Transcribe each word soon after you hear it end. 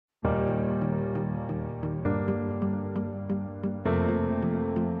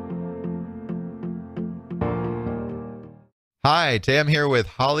Hi, today I'm here with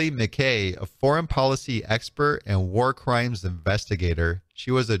Hollie McKay, a foreign policy expert and war crimes investigator. She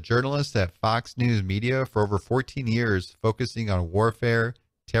was a journalist at Fox News Media for over 14 years, focusing on warfare,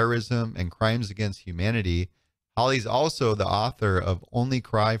 terrorism, and crimes against humanity. Hollie's also the author of Only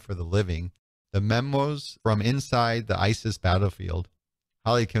Cry for the Living, the memos from inside the ISIS battlefield.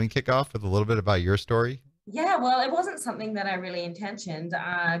 Hollie, can we kick off with a little bit about your story? Yeah, well, it wasn't something that I really intentioned.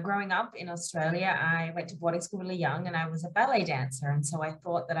 Growing up in Australia, I went to boarding school really young and I was a ballet dancer. And so I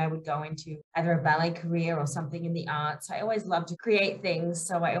thought that I would go into either a ballet career or something in the arts. I always loved to create things.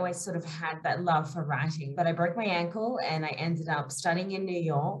 So I always sort of had that love for writing. But I broke my ankle and I ended up studying in New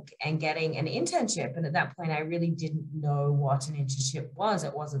York and getting an internship. And at that point, I really didn't know what an internship was.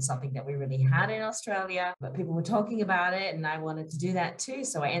 It wasn't something that we really had in Australia, but people were talking about it and I wanted to do that too.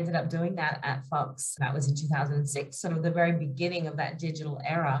 So I ended up doing that at Fox. That was in 2006, sort of the very beginning of that digital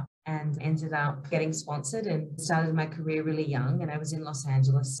era, and ended up getting sponsored and started my career really young. And I was in Los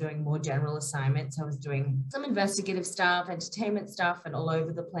Angeles doing more general assignments. I was doing some investigative stuff, entertainment stuff, and all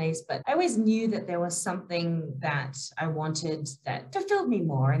over the place. But I always knew that there was something that I wanted that fulfilled me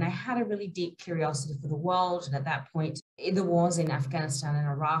more. And I had a really deep curiosity for the world. And at that point, the wars in Afghanistan and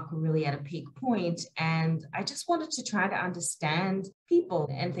Iraq were really at a peak point, and I just wanted to try to understand people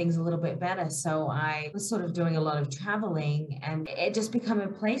and things a little bit better. So I was sort of doing a lot of traveling, and it just became a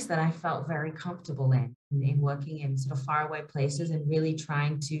place that I felt very comfortable in working in sort of faraway places and really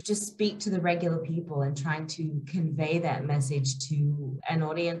trying to just speak to the regular people and trying to convey that message to an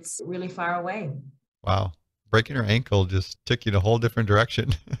audience really far away. Wow. Breaking your ankle just took you in a whole different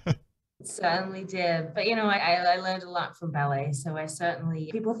direction. Certainly did. But, I learned a lot from ballet. So I certainly,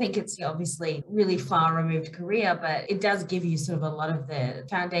 people think it's obviously really far removed career, but it does give you sort of a lot of the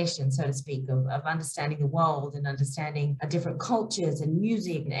foundation, so to speak, of understanding the world and understanding different cultures and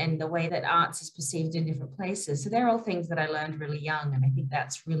music and the way that arts is perceived in different places. So they're all things that I learned really young. And I think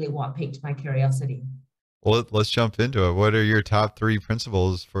that's really what piqued my curiosity. Well, let's jump into it. What are your top three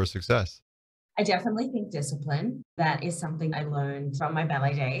principles for success? I definitely think discipline. That is something I learned from my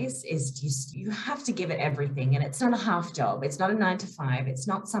ballet days is just you have to give it everything. And it's not a half job. It's not a 9 to 5. It's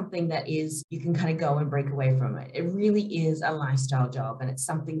not something that is you can kind of go and break away from it. It really is a lifestyle job and it's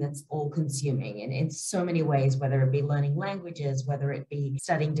something that's all consuming and in so many ways, whether it be learning languages, whether it be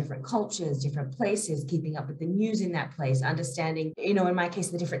studying different cultures, different places, keeping up with the news in that place, understanding, in my case,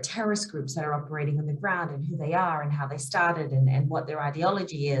 the different terrorist groups that are operating on the ground and who they are and how they started and what their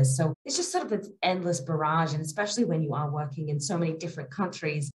ideology is. So it's just sort of this endless barrage. And especially when you are working in so many different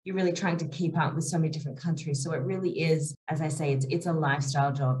countries, you're really trying to keep up with so many different countries. So it really is, as I say, it's a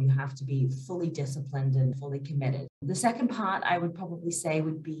lifestyle job. You have to be fully disciplined and fully committed. The second part I would probably say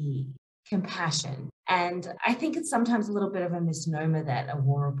would be compassion. And I think it's sometimes a little bit of a misnomer that a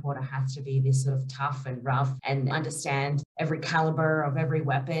war reporter has to be this sort of tough and rough and understand every caliber of every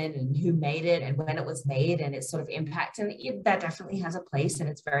weapon and who made it and when it was made and its sort of impact. And that definitely has a place and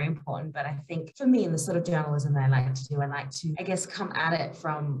it's very important. But I think for me, in the sort of journalism that I like to do, I like to, I guess, come at it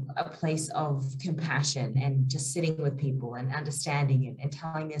from a place of compassion and just sitting with people and understanding and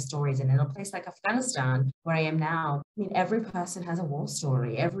telling their stories. And in a place like Afghanistan, where I am now, I mean, every person has a war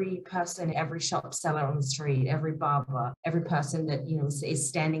story. Every person, every shop seller on the street, every barber, every person that, is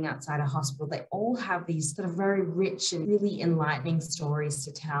standing outside a hospital, they all have these sort of very rich and really enlightening stories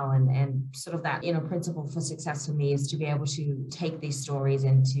to tell. And sort of that, principle for success for me is to be able to take these stories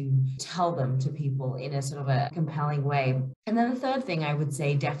and to tell them to people in a sort of a compelling way. And then the third thing I would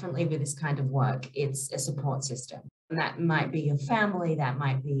say, definitely with this kind of work, it's a support system. And that might be your family, that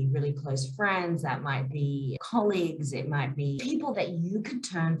might be really close friends, that might be colleagues, it might be people that you can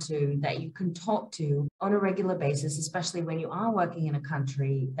turn to, that you can talk to on a regular basis, especially when you are working in a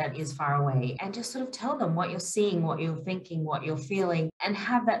country that is far away, and just sort of tell them what you're seeing, what you're thinking, what you're feeling, and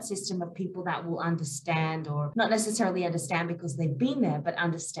have that system of people that will understand, or not necessarily understand because they've been there, but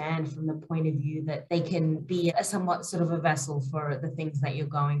understand from the point of view that they can be a somewhat sort of a vessel for the things that you're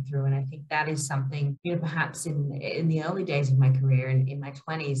going through. And I think that is something, perhaps in the early days of my career and in my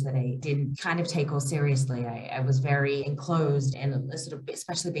 20s that I didn't kind of take all seriously. I was very enclosed and sort of,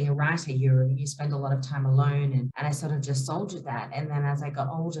 especially being a writer, you spend a lot of time alone and I sort of just soldiered that. And then as I got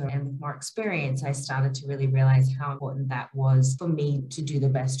older and with more experience, I started to really realize how important that was for me to do the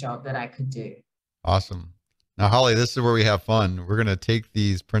best job that I could do. Awesome. Now, Hollie, this is where we have fun. We're going to take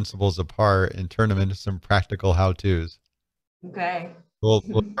these principles apart and turn them into some practical how-tos. Okay. We'll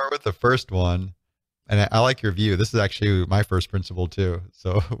start with the first one. And I like your view. This is actually my first principle too.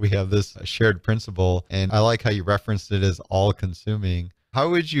 So we have this shared principle, and I like how you referenced it as all consuming. How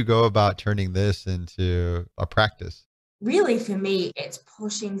would you go about turning this into a practice? Really, for me, it's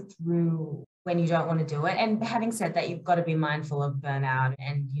pushing through when you don't want to do it. And having said that, you've got to be mindful of burnout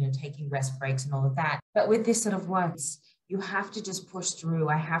and, taking rest breaks and all of that. But with this sort of work, you have to just push through.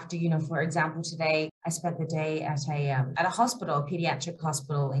 I have to, for example, today I spent the day at a hospital, a pediatric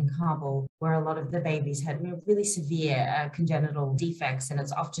hospital in Kabul, where a lot of the babies had really severe congenital defects, and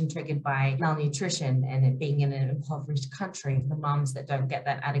it's often triggered by malnutrition and it being in an impoverished country. The moms that don't get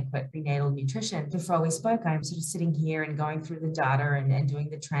that adequate prenatal nutrition. Before we spoke, I'm sort of sitting here and going through the data and doing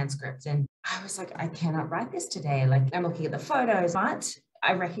the transcript, and I was like, I cannot write this today. Like, I'm looking at the photos, but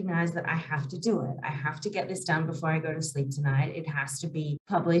I recognize that I have to do it. I have to get this done before I go to sleep tonight. It has to be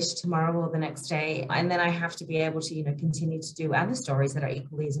published tomorrow or the next day. And then I have to be able to, continue to do other stories that are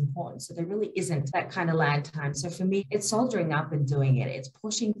equally as important. So there really isn't that kind of lag time. So for me, it's soldiering up and doing it. It's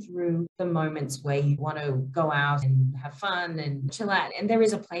pushing through the moments where you want to go out and have fun and chill out. And there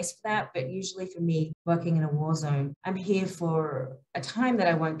is a place for that. But usually for me, working in a war zone, I'm here for a time that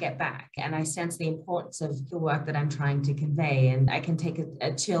I won't get back. And I sense the importance of the work that I'm trying to convey. And I can take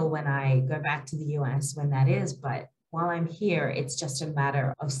a chill when I go back to the US when that is. But while I'm here, it's just a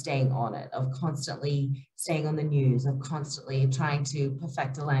matter of staying on it, of constantly staying on the news, of constantly trying to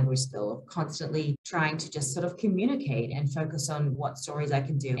perfect a language skill, of constantly trying to just sort of communicate and focus on what stories I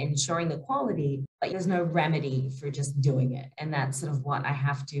can do, ensuring the quality, but there's no remedy for just doing it. And that's sort of what I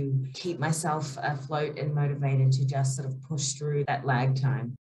have to keep myself afloat and motivated to just sort of push through that lag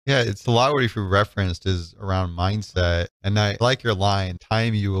time. Yeah, it's a lot what you referenced is around mindset. And I like your line,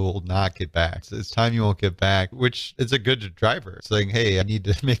 time you will not get back. So it's time you won't get back, which is a good driver. It's like, hey, I need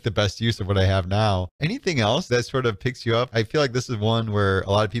to make the best use of what I have now. Anything else that sort of picks you up? I feel like this is one where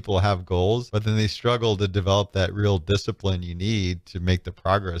a lot of people have goals, but then they struggle to develop that real discipline you need to make the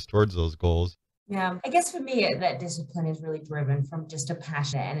progress towards those goals. Yeah, I guess for me, that discipline is really driven from just a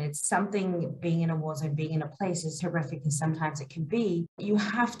passion. And it's something, being in a war zone, being in a place, as horrific as sometimes it can be, you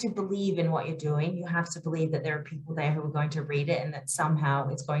have to believe in what you're doing. You have to believe that there are people there who are going to read it and that somehow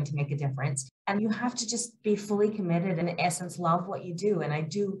it's going to make a difference. And you have to just be fully committed and, in essence, love what you do. And I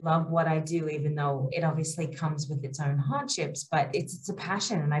do love what I do, even though it obviously comes with its own hardships, but it's a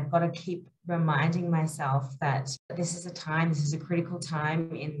passion. And I've got to keep reminding myself that this is a critical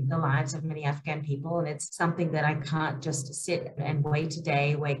time in the lives of many Afghan people. And it's something that I can't just sit and wait a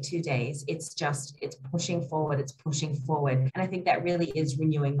day, wait 2 days. It's pushing forward. It's pushing forward. And I think that really is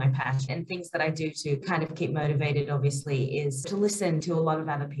renewing my passion. And things that I do to kind of keep motivated, obviously, is to listen to a lot of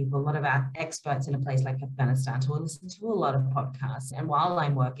other people, a lot of our experts in a place like Afghanistan, to listen to a lot of podcasts and while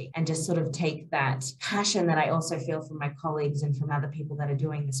I'm working, and just sort of take that passion that I also feel from my colleagues and from other people that are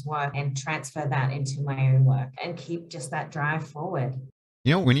doing this work and transfer that into my own work and keep just that drive forward.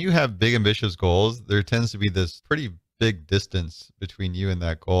 When you have big, ambitious goals, there tends to be this pretty big distance between you and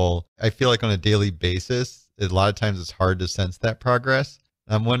that goal. I feel like on a daily basis, a lot of times it's hard to sense that progress.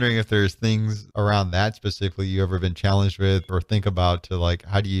 I'm wondering if there's things around that specifically you ever been challenged with or think about to like,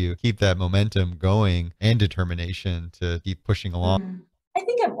 how do you keep that momentum going and determination to keep pushing along? I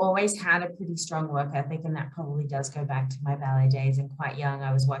think I've always had a pretty strong work ethic, and that probably does go back to my ballet days. And quite young,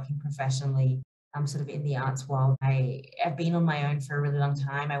 I was working professionally. Sort of in the arts world. I have been on my own for a really long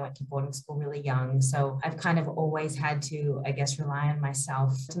time. I went to boarding school really young. So I've kind of always had to, I guess, rely on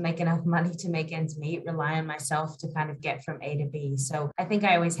myself to make enough money to make ends meet, rely on myself to kind of get from A to B. So I think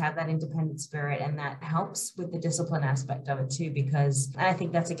I always have that independent spirit, and that helps with the discipline aspect of it too, because I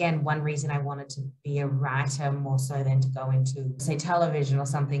think that's, again, one reason I wanted to be a writer more so than to go into, say, television or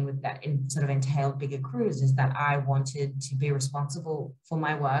something with that sort of entailed bigger crews, is that I wanted to be responsible for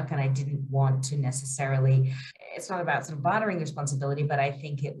my work, and I didn't want to necessarily, it's not about sort of bartering responsibility, but I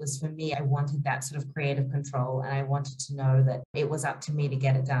think it was, for me, I wanted that sort of creative control, and I wanted to know that it was up to me to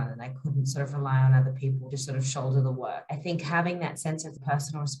get it done, and I couldn't sort of rely on other people to sort of shoulder the work. I think having that sense of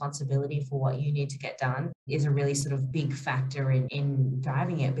personal responsibility for what you need to get done is a really sort of big factor in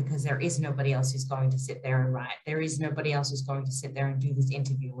driving it, because there is nobody else who's going to sit there and write. There is nobody else who's going to sit there and do this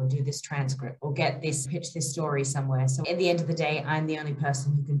interview or do this transcript or pitch this story somewhere. So at the end of the day, I'm the only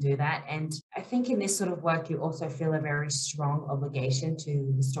person who can do that. And I think in this sort of work, you also feel a very strong obligation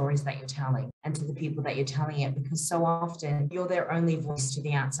to the stories that you're telling and to the people that you're telling it, because so often you're their only voice to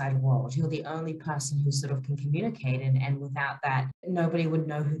the outside world. You're the only person who sort of can communicate. And without that, nobody would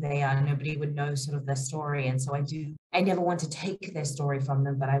know who they are. Nobody would know sort of their story. And so I never want to take their story from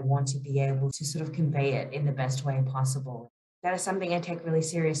them, but I want to be able to sort of convey it in the best way possible. That is something I take really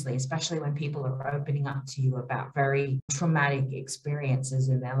seriously, especially when people are opening up to you about very traumatic experiences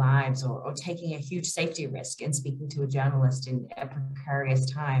in their lives, or taking a huge safety risk and speaking to a journalist in a precarious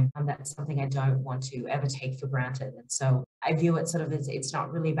time. That's something I don't want to ever take for granted. And so I view it sort of as it's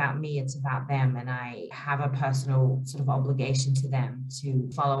not really about me, it's about them. And I have a personal sort of obligation to them to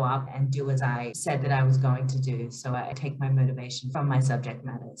follow up and do as I said that I was going to do. So I take my motivation from my subject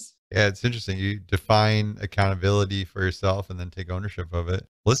matters. Yeah, it's interesting. You define accountability for yourself and then take ownership of it.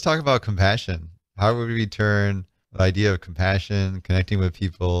 Let's talk about compassion. How would we turn the idea of compassion, connecting with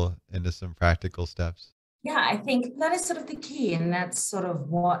people, into some practical steps? Yeah, I think that is sort of the key. And that's sort of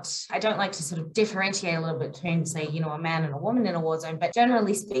what I don't like to sort of differentiate a little bit between, say, a man and a woman in a war zone. But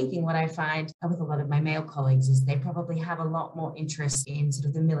generally speaking, what I find with a lot of my male colleagues is they probably have a lot more interest in sort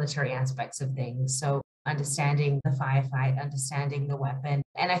of the military aspects of things. So understanding the firefight, understanding the weapon.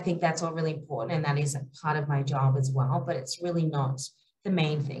 And I think that's all really important. And that is a part of my job as well. But it's really not the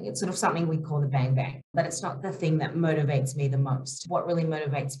main thing. It's sort of something we call the bang bang, but it's not the thing that motivates me the most. What really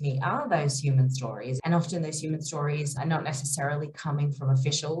motivates me are those human stories. And often those human stories are not necessarily coming from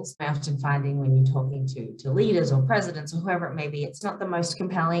officials. I often finding when you're talking to leaders or presidents or whoever it may be, it's not the most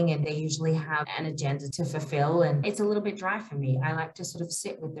compelling and they usually have an agenda to fulfill. And it's a little bit dry for me. I like to sort of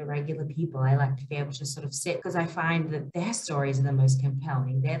sit with the regular people. I like to be able to sort of sit because I find that their stories are the most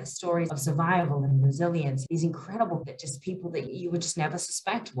compelling. They're the stories of survival and resilience. These incredible, that just people that you would just never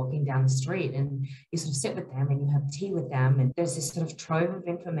suspect walking down the street, and you sort of sit with them and you have tea with them, and there's this sort of trove of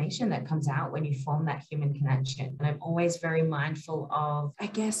information that comes out when you form that human connection. And I'm always very mindful of, I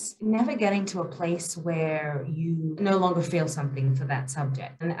guess, never getting to a place where you no longer feel something for that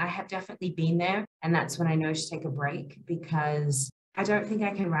subject. And I have definitely been there, and that's when I know to take a break, because I don't think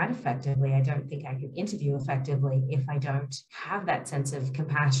I can write effectively. I don't think I can interview effectively if I don't have that sense of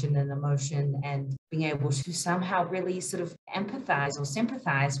compassion and emotion and being able to somehow really sort of empathize or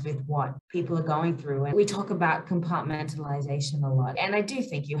sympathize with what people are going through. And we talk about compartmentalization a lot. And I do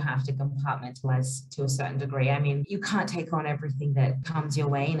think you have to compartmentalize to a certain degree. I mean, you can't take on everything that comes your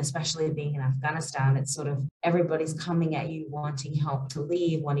way. And especially being in Afghanistan, it's sort of everybody's coming at you wanting help to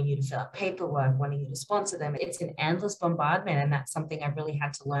leave, wanting you to fill out paperwork, wanting you to sponsor them. It's an endless bombardment. And that's something I really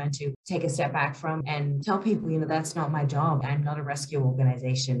had to learn to take a step back from and tell people, that's not my job. I'm not a rescue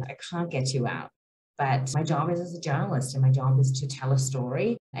organization. I can't get you out. But my job is as a journalist, and my job is to tell a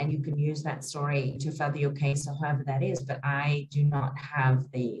story, and you can use that story to further your case or however that is. But I do not have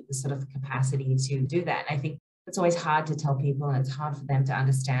the sort of capacity to do that. And I think it's always hard to tell people, and it's hard for them to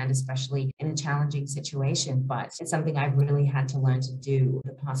understand, especially in a challenging situation. But it's something I've really had to learn to do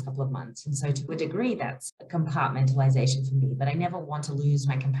the past couple of months. And so to a degree, that's a compartmentalization for me. But I never want to lose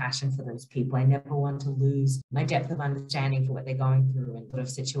my compassion for those people. I never want to lose my depth of understanding for what they're going through and sort of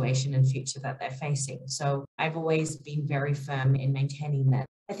situation and future that they're facing. So I've always been very firm in maintaining that.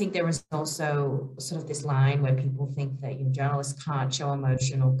 I think there is also sort of this line where people think that journalists can't show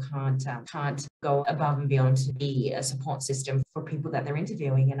emotion or can't go above and beyond to be a support system for people that they're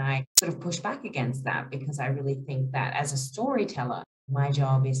interviewing. And I sort of push back against that, because I really think that as a storyteller, my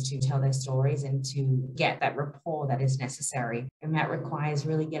job is to tell their stories and to get that rapport that is necessary. And that requires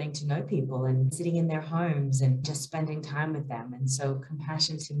really getting to know people and sitting in their homes and just spending time with them. And so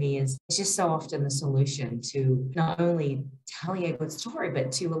compassion to me is just so often the solution to not only telling a good story, but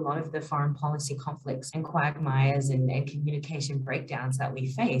to a lot of the foreign policy conflicts and quagmires and communication breakdowns that we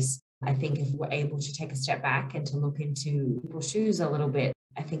face. I think if we're able to take a step back and to look into people's shoes a little bit,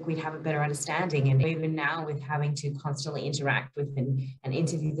 I think we'd have a better understanding. And even now, with having to constantly interact with and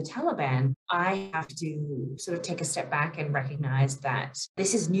interview the Taliban, I have to sort of take a step back and recognize that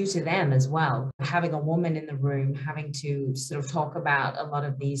this is new to them as well. Having a woman in the room, having to sort of talk about a lot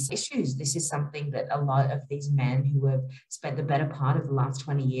of these issues, this is something that a lot of these men who have spent the better part of the last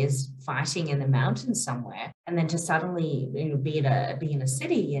 20 years fighting in the mountains somewhere, and then to suddenly be in a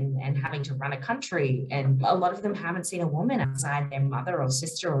city and having to run a country, and a lot of them haven't seen a woman outside their mother or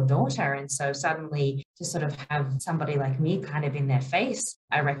sister or daughter. And so suddenly to sort of have somebody like me kind of in their face,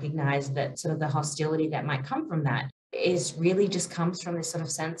 I recognize that sort of the hostility that might come from that is really just comes from this sort of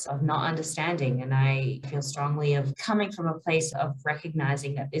sense of not understanding. And I feel strongly of coming from a place of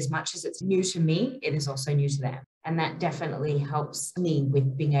recognizing that as much as it's new to me, it is also new to them. And that definitely helps me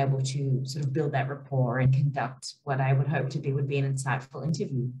with being able to sort of build that rapport and conduct what I would hope would be an insightful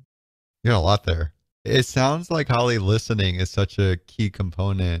interview. You got a lot there. It sounds like, Hollie, listening is such a key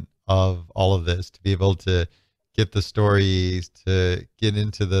component of all of this, to be able to get the stories, to get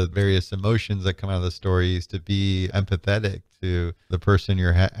into the various emotions that come out of the stories, to be empathetic to the person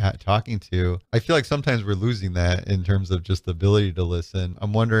you're talking to. I feel like sometimes we're losing that in terms of just the ability to listen.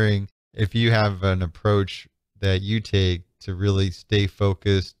 I'm wondering if you have an approach that you take to really stay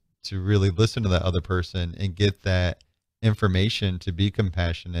focused, to really listen to that other person and get that information, to be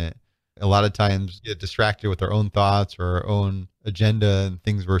compassionate. A lot of times get distracted with our own thoughts or our own agenda and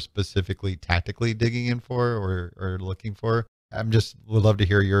things we're specifically tactically digging in for or looking for. Would love to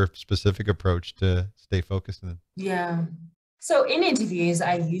hear your specific approach to stay focused. Yeah. So in interviews,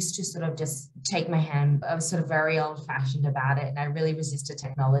 I used to sort of just take my hand. I was sort of very old fashioned about it. And I really resisted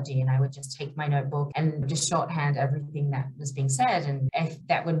technology. And I would just take my notebook and just shorthand everything that was being said. And if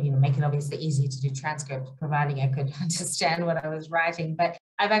that would, make it obviously easier to do transcripts, providing I could understand what I was writing. But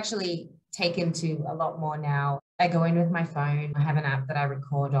I've actually taken to a lot more now. I go in with my phone. I have an app that I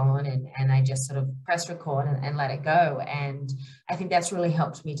record on and I just sort of press record and let it go. And I think that's really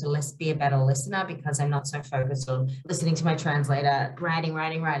helped me to be a better listener because I'm not so focused on listening to my translator,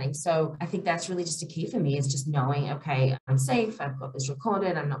 writing. So I think that's really just a key for me is just knowing, okay, I'm safe. I've got this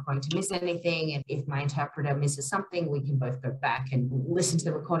recorded. I'm not going to miss anything. And if my interpreter misses something, we can both go back and listen to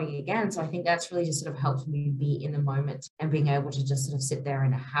the recording again. So I think that's really just sort of helped me be in the moment and being able to just sort of sit there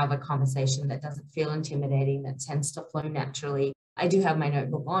and have a conversation that doesn't feel intimidating, that tends to flow naturally. I do have my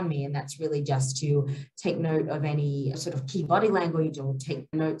notebook on me, and that's really just to take note of any sort of key body language or take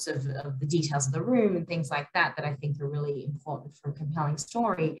notes of the details of the room and things like that I think are really important for a compelling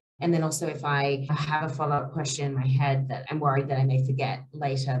story. And then also if I have a follow-up question in my head that I'm worried that I may forget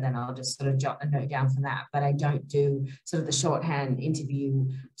later, then I'll just sort of jot a note down for that. But I don't do sort of the shorthand interview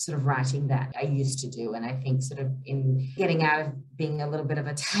sort of writing that I used to do. And I think sort of in getting out of being a little bit of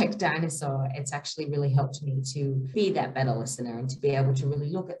a tech dinosaur, it's actually really helped me to be that better listener and to be able to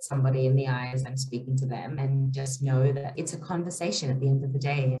really look at somebody in the eye as I'm speaking to them and just know that it's a conversation at the end of the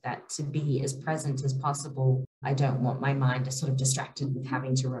day, that to be as present as possible. I don't want my mind to sort of distracted with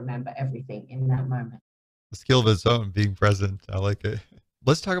having to remember everything in that moment. A skill of its own, being present. I like it.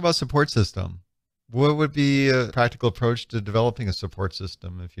 Let's talk about support system. What would be a practical approach to developing a support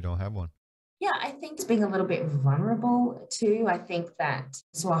system if you don't have one? Yeah, I think it's being a little bit vulnerable too. I think that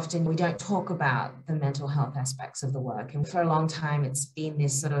so often we don't talk about the mental health aspects of the work. And for a long time, it's been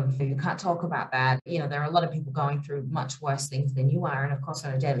this sort of, you can't talk about that. There are a lot of people going through much worse things than you are. And of course,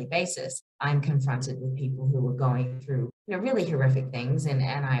 on a daily basis, I'm confronted with people who are going through, really horrific things. And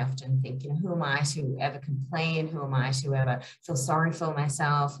I often think, who am I to ever complain? Who am I to ever feel sorry for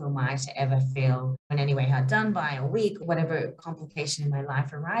myself? Who am I to ever feel in any way hard done by or weak, whatever complication in my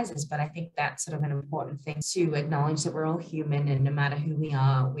life arises? But I think that's sort of an important thing to acknowledge that we're all human, and no matter who we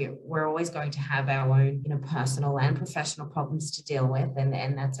are, we're always going to have our own, personal and professional problems to deal with.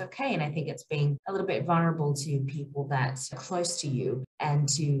 And that's okay. And I think it's being a little bit vulnerable to people that are close to you and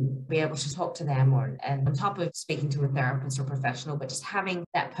to be able to talk to them and on top of speaking to a therapist or professional, but just having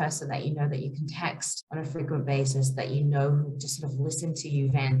that person that that you can text on a frequent basis, that who just sort of listen to you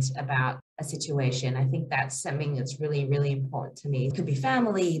vent about a situation. I think that's something that's really, really important to me. It could be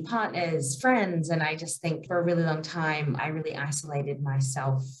family, partners, friends. And I just think for a really long time, I really isolated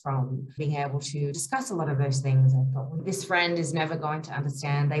myself from being able to discuss a lot of those things. I thought, well, this friend is never going to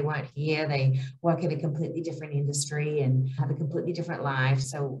understand. They weren't here. They work in a completely different industry and have a completely different life.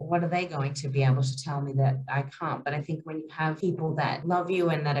 So what are they going to be able to tell me that I can't? But I think when you have people that love you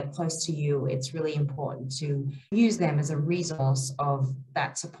and that are close to you, it's really important to use them as a resource of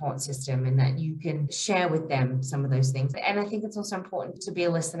that support system, and that you can share with them some of those things. And I think it's also important to be a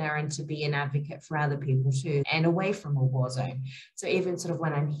listener and to be an advocate for other people too, and away from a war zone. So even sort of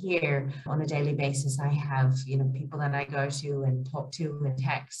when I'm here on a daily basis, I have, people that I go to and talk to and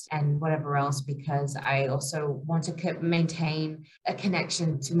text and whatever else, because I also want to maintain a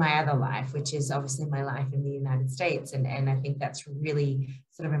connection to my other life, which is obviously my life in the United States. And I think that's really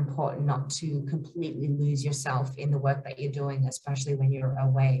sort of important, not to completely lose yourself in the work that you're doing, especially when you're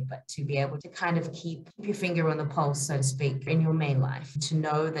away, but to be able to kind of keep your finger on the pulse, so to speak, in your main life. To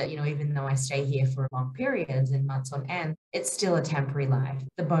know that, even though I stay here for long periods and months on end, it's still a temporary life.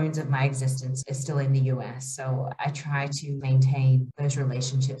 The bones of my existence is still in the US. So I try to maintain those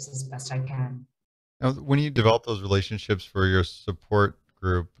relationships as best I can. Now, when you develop those relationships for your support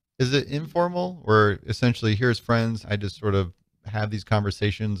group, is it informal or essentially here's friends, I just sort of have these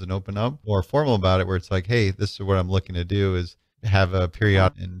conversations and open up, or formal about it where it's like, hey, this is what I'm looking to do, is have a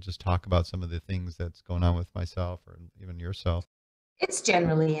period and just talk about some of the things that's going on with myself or even yourself? It's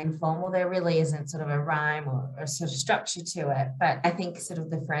generally informal. There really isn't sort of a rhyme or sort of structure to it. But I think sort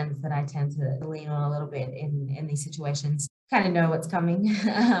of the friends that I tend to lean on a little bit in these situations kind of know what's coming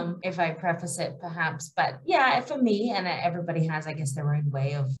if I preface it perhaps. But yeah, for me, and everybody has, I guess, their own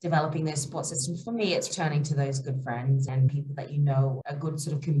way of developing their support system. For me, it's turning to those good friends and people that are good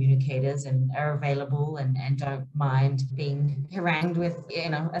sort of communicators and are available and don't mind being harangued with,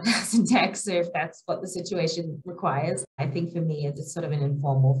 1,000 texts if that's what the situation requires. I think for me, it's sort of an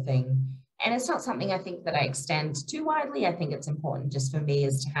informal thing. And it's not something I think that I extend too widely. I think it's important just for me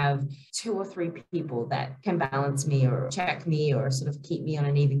is to have 2 or 3 people that can balance me or check me or sort of keep me on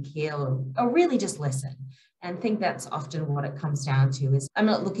an even keel or really just listen. And I think that's often what it comes down to is I'm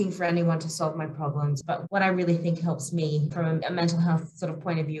not looking for anyone to solve my problems, but what I really think helps me from a mental health sort of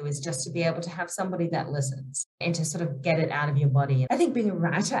point of view is just to be able to have somebody that listens and to sort of get it out of your body. I think being a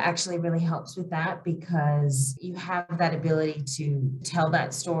writer actually really helps with that because you have that ability to tell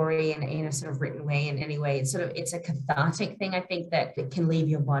that story in a sort of written way in any way. It's a cathartic thing, I think, that it can leave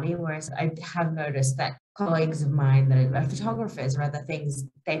your body. Whereas I have noticed that colleagues of mine that are photographers or other things,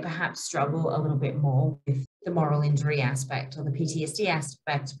 they perhaps struggle a little bit more with the moral injury aspect or the PTSD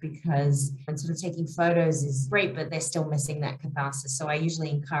aspect because sort of taking photos is great, but they're still missing that catharsis. So I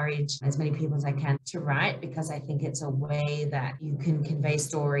usually encourage as many people as I can to write because I think it's a way that you can convey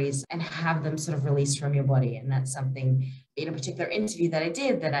stories and have them sort of released from your body. And that's something in a particular interview that I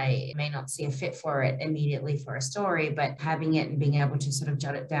did that I may not see a fit for it immediately for a story, but having it and being able to sort of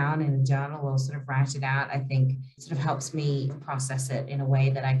jot it down in a journal or sort of write it out, I think sort of helps me process it in a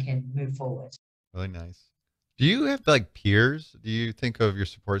way that I can move forward. Really nice. Do you have like peers? Do you think of your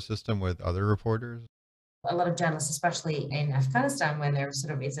support system with other reporters? A lot of journalists, especially in Afghanistan, when there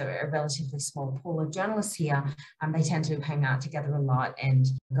sort of is a relatively small pool of journalists here, they tend to hang out together a lot and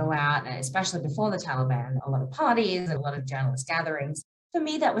go out, and especially before the Taliban, a lot of parties, a lot of journalist gatherings. For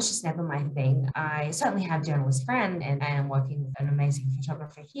me, that was just never my thing. I certainly have a journalist friend and I am working with an amazing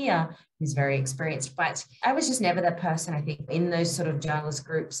photographer here who's very experienced, but I was just never that person, I think, in those sort of journalist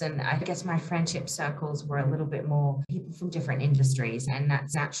groups. And I guess my friendship circles were a little bit more people from different industries. And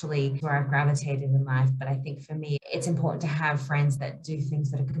that's naturally where I've gravitated in life. But I think for me, it's important to have friends that do things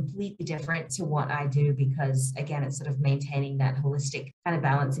that are completely different to what I do, because again, it's sort of maintaining that holistic kind of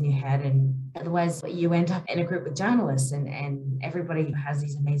balance in your head. And otherwise you end up in a group with journalists and everybody has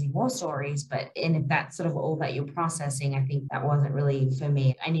these amazing war stories, and if that's sort of all that you're processing, I think that wasn't really for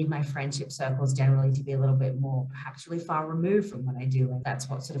me. I need my friendship circles generally to be a little bit more perhaps really far removed from what I do, and that's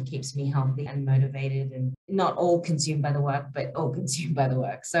what sort of keeps me healthy and motivated and not all consumed by the work, but all consumed by the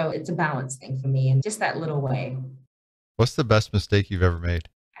work. So it's a balance thing for me in just that little way. What's the best mistake you've ever made?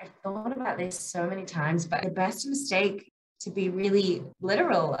 I've thought about this so many times, but the best mistake, to be really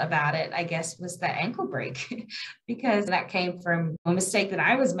literal about it, I guess, was the ankle break, because that came from a mistake that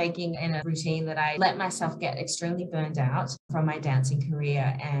I was making in a routine that I let myself get extremely burned out from my dancing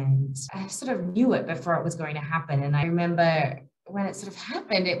career. And I sort of knew it before it was going to happen. And I remember when it sort of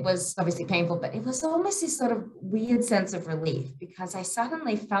happened, it was obviously painful, but it was almost this sort of weird sense of relief because I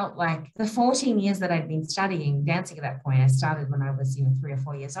suddenly felt like the 14 years that I'd been studying dancing at that point, I started when I was, 3 or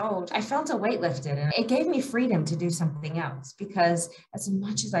 4 years old, I felt a weight lifted and it gave me freedom to do something else because as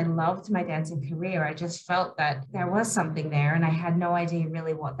much as I loved my dancing career, I just felt that there was something there and I had no idea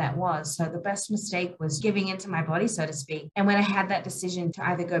really what that was. So the best mistake was giving into my body, so to speak. And when I had that decision to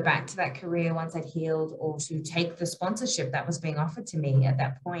either go back to that career once I'd healed or to take the sponsorship that was being offered to me at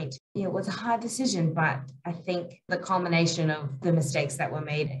that point, it was a hard decision, but I think the culmination of the mistakes that were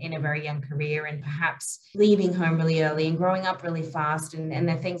made in a very young career and perhaps leaving home really early and growing up really fast and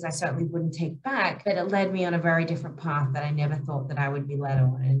the things I certainly wouldn't take back, but it led me on a very different path that I never thought that I would be led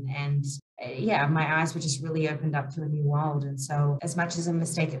on. And yeah, my eyes were just really opened up to a new world. And so as much as a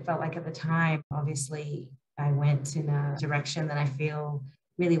mistake it felt like at the time, obviously I went in a direction that I feel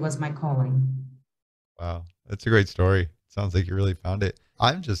really was my calling. Wow, that's a great story. Sounds like you really found it.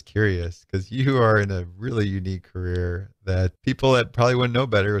 I'm just curious because you are in a really unique career that people that probably wouldn't know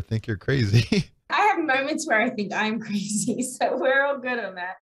better would think you're crazy. I have moments where I think I'm crazy, so we're all good on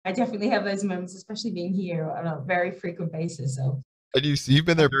that. I definitely have those moments, especially being here on a very frequent basis. So And you've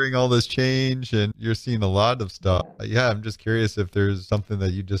been there during all this change and you're seeing a lot of stuff. Yeah, I'm just curious if there's something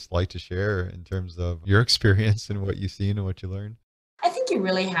that you just like to share in terms of your experience and what you've seen and what you learned. I think you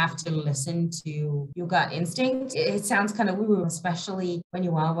really have to listen to your gut instinct. It sounds kind of woo-woo, especially when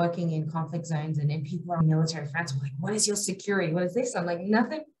you are working in conflict zones and then people are military friends. Like, what is your security? What is this? I'm like,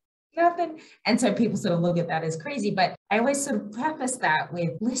 nothing. And so people sort of look at that as crazy, but I always sort of preface that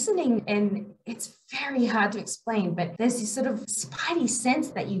with listening, and it's very hard to explain, but there's this sort of spidey sense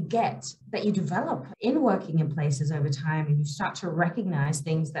that you get, that you develop in working in places over time, and you start to recognize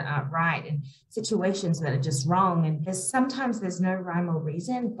things that aren't right and situations that are just wrong. And sometimes there's no rhyme or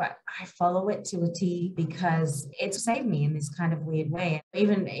reason, but I follow it to a T because it's saved me in this kind of weird way.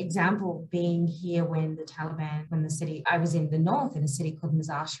 Even example being here when the Taliban, when the city, I was in the north in a city called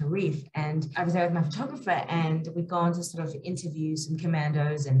Mazar-Sharif, and I was there with my photographer, and we'd gone to sort of interview some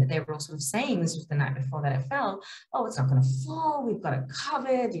commandos, and they were all sort of saying, this was the night before that it fell, oh, it's not going to fall, we've got it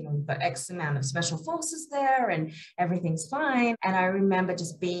covered, we've got X amount of special forces there and everything's fine. And I remember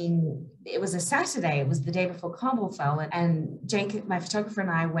just being it was a Saturday. It was the day before Kabul fell. And Jake, my photographer, and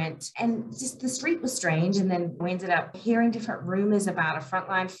I went, and just the street was strange. And then we ended up hearing different rumors about a front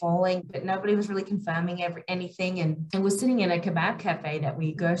line falling, but nobody was really confirming anything. And we're sitting in a kebab cafe that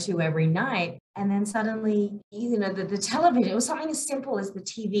we go to every night. And then suddenly, the television, it was something as simple as the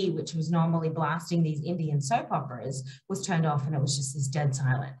TV, which was normally blasting these Indian soap operas, was turned off, and it was just this dead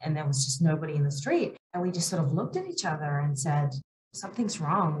silent. And there was just nobody in the street. And we just sort of looked at each other and said, something's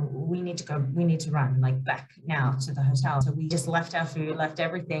wrong. We need to go. We need to run back now to the hotel. So we just left our food, left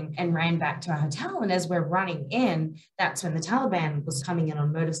everything, and ran back to our hotel. And as we're running in, that's when the Taliban was coming in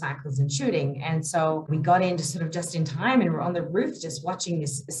on motorcycles and shooting. And so we got in sort of just in time, and we're on the roof just watching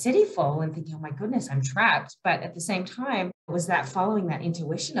this city fall and thinking, oh my goodness, I'm trapped. But at the same time, it was that following that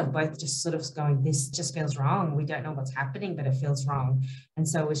intuition of both just sort of going, this just feels wrong. We don't know what's happening, but it feels wrong. And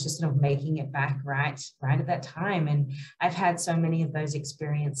so it was just sort of making it back right at that time. And I've had so many of those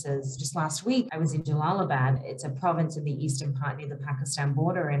experiences. Just last week, I was in Jalalabad. It's a province in the eastern part near the Pakistan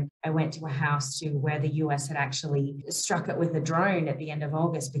border. And I went to a house where the US had actually struck it with a drone at the end of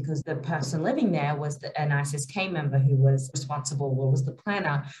August, because the person living there was an ISIS-K member who was responsible, or was the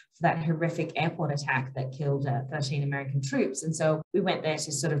planner for that horrific airport attack that killed 13 American troops. And so we went there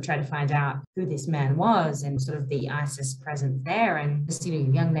to sort of try to find out who this man was and sort of the ISIS presence there. And this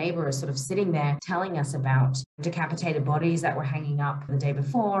young neighbor is sort of sitting there telling us about decapitated bodies that were hanging up the day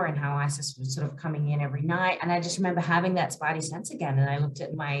before, and how ISIS was sort of coming in every night. And I just remember having that spidey sense again. And I looked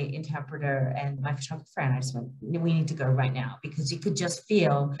at my interpreter and my photographer, and I just went, we need to go right now, because you could just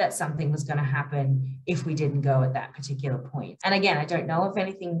feel that something was going to happen if we didn't go at that particular point. And again, I don't know if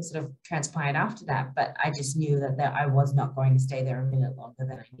anything sort of transpired after that, but I just knew that I was not going to stay there a minute longer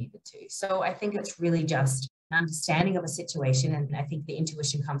than I needed to. So I think it's really just understanding of a situation. And I think the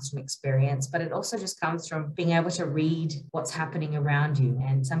intuition comes from experience, but it also just comes from being able to read what's happening around you.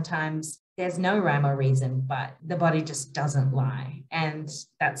 And sometimes there's no rhyme or reason, but the body just doesn't lie. And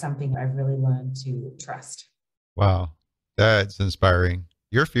that's something I've really learned to trust. Wow. That's inspiring.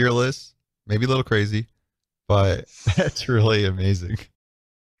 You're fearless, maybe a little crazy, but that's really amazing.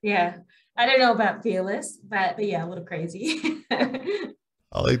 Yeah. I don't know about fearless, but yeah, a little crazy.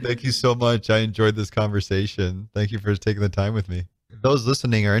 Hollie, thank you so much. I enjoyed this conversation. Thank you for taking the time with me. If those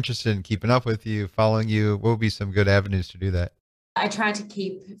listening are interested in keeping up with you, following you, what would be some good avenues to do that? I try to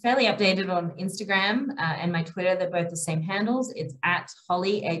keep fairly updated on Instagram and my Twitter. They're both the same handles. It's at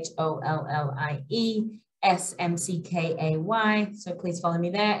Hollie, HOLLIESMCKAY. So please follow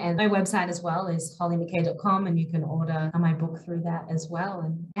me there. And my website as well is 𝐂𝐨𝐿𝐿𝐼.com, and you can order my book through that as well.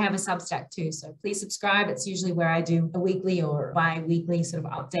 And I have a Substack too. So please subscribe. It's usually where I do a weekly or bi-weekly sort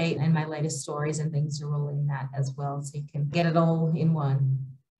of update, and my latest stories and things are all in that as well. So you can get it all in one.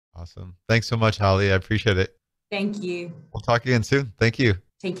 Awesome. Thanks so much, Hollie. I appreciate it. Thank you. We'll talk again soon. Thank you.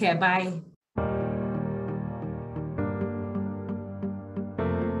 Take care. Bye.